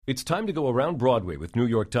It's time to go around Broadway with New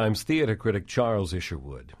York Times theater critic Charles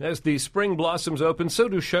Isherwood. As the spring blossoms open, so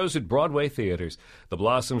do shows at Broadway theaters. The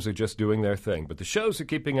blossoms are just doing their thing, but the shows are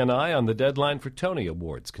keeping an eye on the deadline for Tony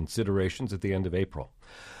Awards considerations at the end of April.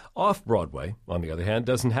 Off Broadway, on the other hand,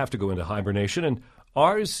 doesn't have to go into hibernation, and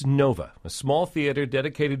Ars Nova, a small theater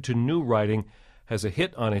dedicated to new writing, has a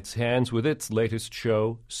hit on its hands with its latest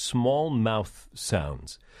show, Small Mouth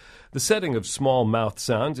Sounds. The setting of Small Mouth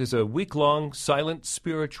Sounds is a week-long silent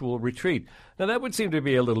spiritual retreat. Now, that would seem to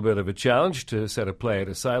be a little bit of a challenge to set a play at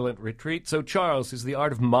a silent retreat. So, Charles, is the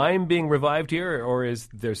art of mime being revived here, or is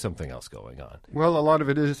there something else going on? Well, a lot of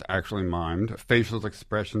it is actually mimed. Facial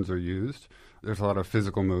expressions are used. There's a lot of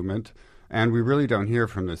physical movement. And we really don't hear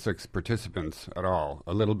from the 6 participants at all.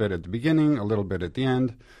 A little bit at the beginning, a little bit at the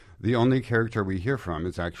end. The only character we hear from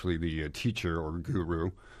is actually the teacher or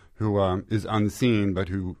guru, who is unseen, but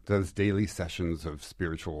who does daily sessions of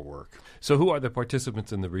spiritual work. So who are the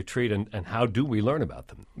participants in the retreat, and how do we learn about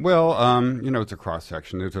them? Well, it's a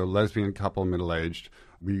cross-section. There's a lesbian couple, middle-aged.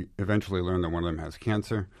 We eventually learn that one of them has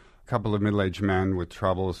cancer. A couple of middle-aged men with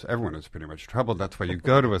troubles. Everyone is pretty much troubled. That's why you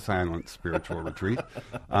go to a silent spiritual retreat.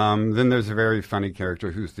 Then there's a very funny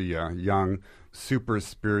character who's the young, super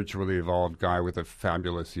spiritually evolved guy with a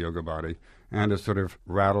fabulous yoga body, and a sort of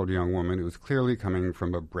rattled young woman who's clearly coming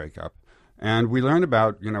from a breakup. And we learn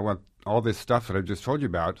about, what all this stuff that I just told you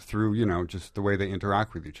about through, just the way they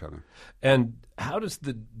interact with each other. And how does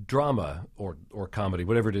the drama or comedy,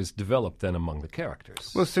 whatever it is, develop then among the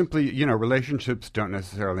characters? Well, simply, relationships don't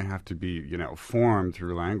necessarily have to be, formed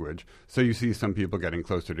through language. So you see some people getting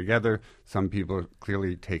closer together, some people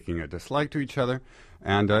clearly taking a dislike to each other,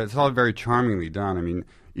 and it's all very charmingly done. I mean,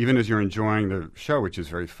 even as you're enjoying the show, which is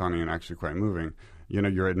very funny and actually quite moving,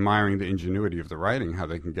 you're admiring the ingenuity of the writing, how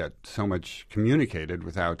they can get so much communicated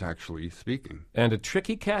without actually speaking. And a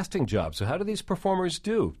tricky casting job. So how do these performers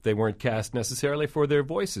do? They weren't cast necessarily for their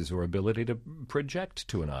voices or ability to project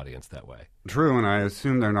to an audience that way. True, and I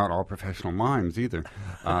assume they're not all professional mimes either.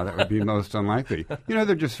 That would be most unlikely.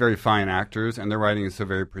 They're just very fine actors, and their writing is so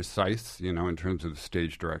very precise, in terms of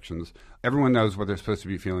stage directions. Everyone knows what they're supposed to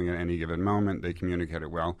be feeling at any given moment. They communicate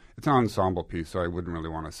it well. It's an ensemble piece, so I wouldn't really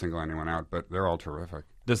want to single anyone out, but they're all terrific.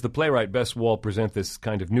 Does the playwright Bess Wohl present this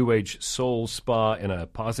kind of New Age soul spa in a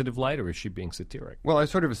positive light, or is she being satiric? Well, I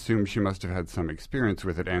sort of assume she must have had some experience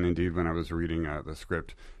with it, and indeed, when I was reading the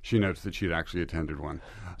script, she notes that she'd actually attended one.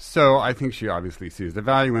 So I think she obviously sees the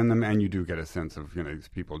value in them, and you do get a sense of, these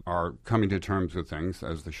people are coming to terms with things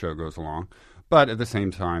as the show goes along. But at the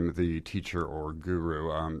same time, the teacher or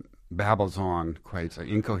guru babbles on quite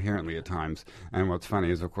incoherently at times. And what's funny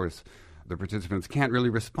is, of course, the participants can't really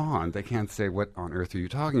respond. They can't say, what on earth are you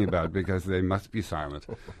talking about? Because they must be silent.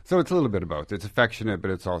 So it's a little bit of both. It's affectionate, but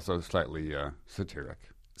it's also slightly satiric.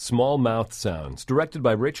 Small Mouth Sounds, directed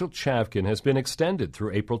by Rachel Chavkin, has been extended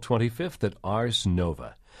through April 25th at Ars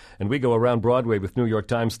Nova. And we go around Broadway with New York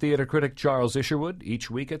Times theater critic Charles Isherwood each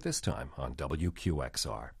week at this time on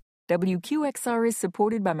WQXR. WQXR is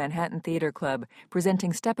supported by Manhattan Theater Club,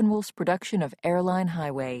 presenting Steppenwolf's production of Airline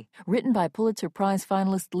Highway, written by Pulitzer Prize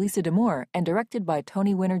finalist Lisa D'Amour and directed by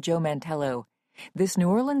Tony winner Joe Mantello. This New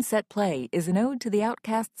Orleans set play is an ode to the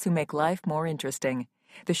outcasts who make life more interesting.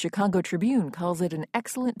 The Chicago Tribune calls it an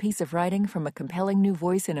excellent piece of writing from a compelling new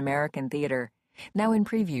voice in American theater. Now in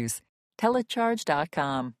previews.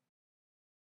 Telecharge.com.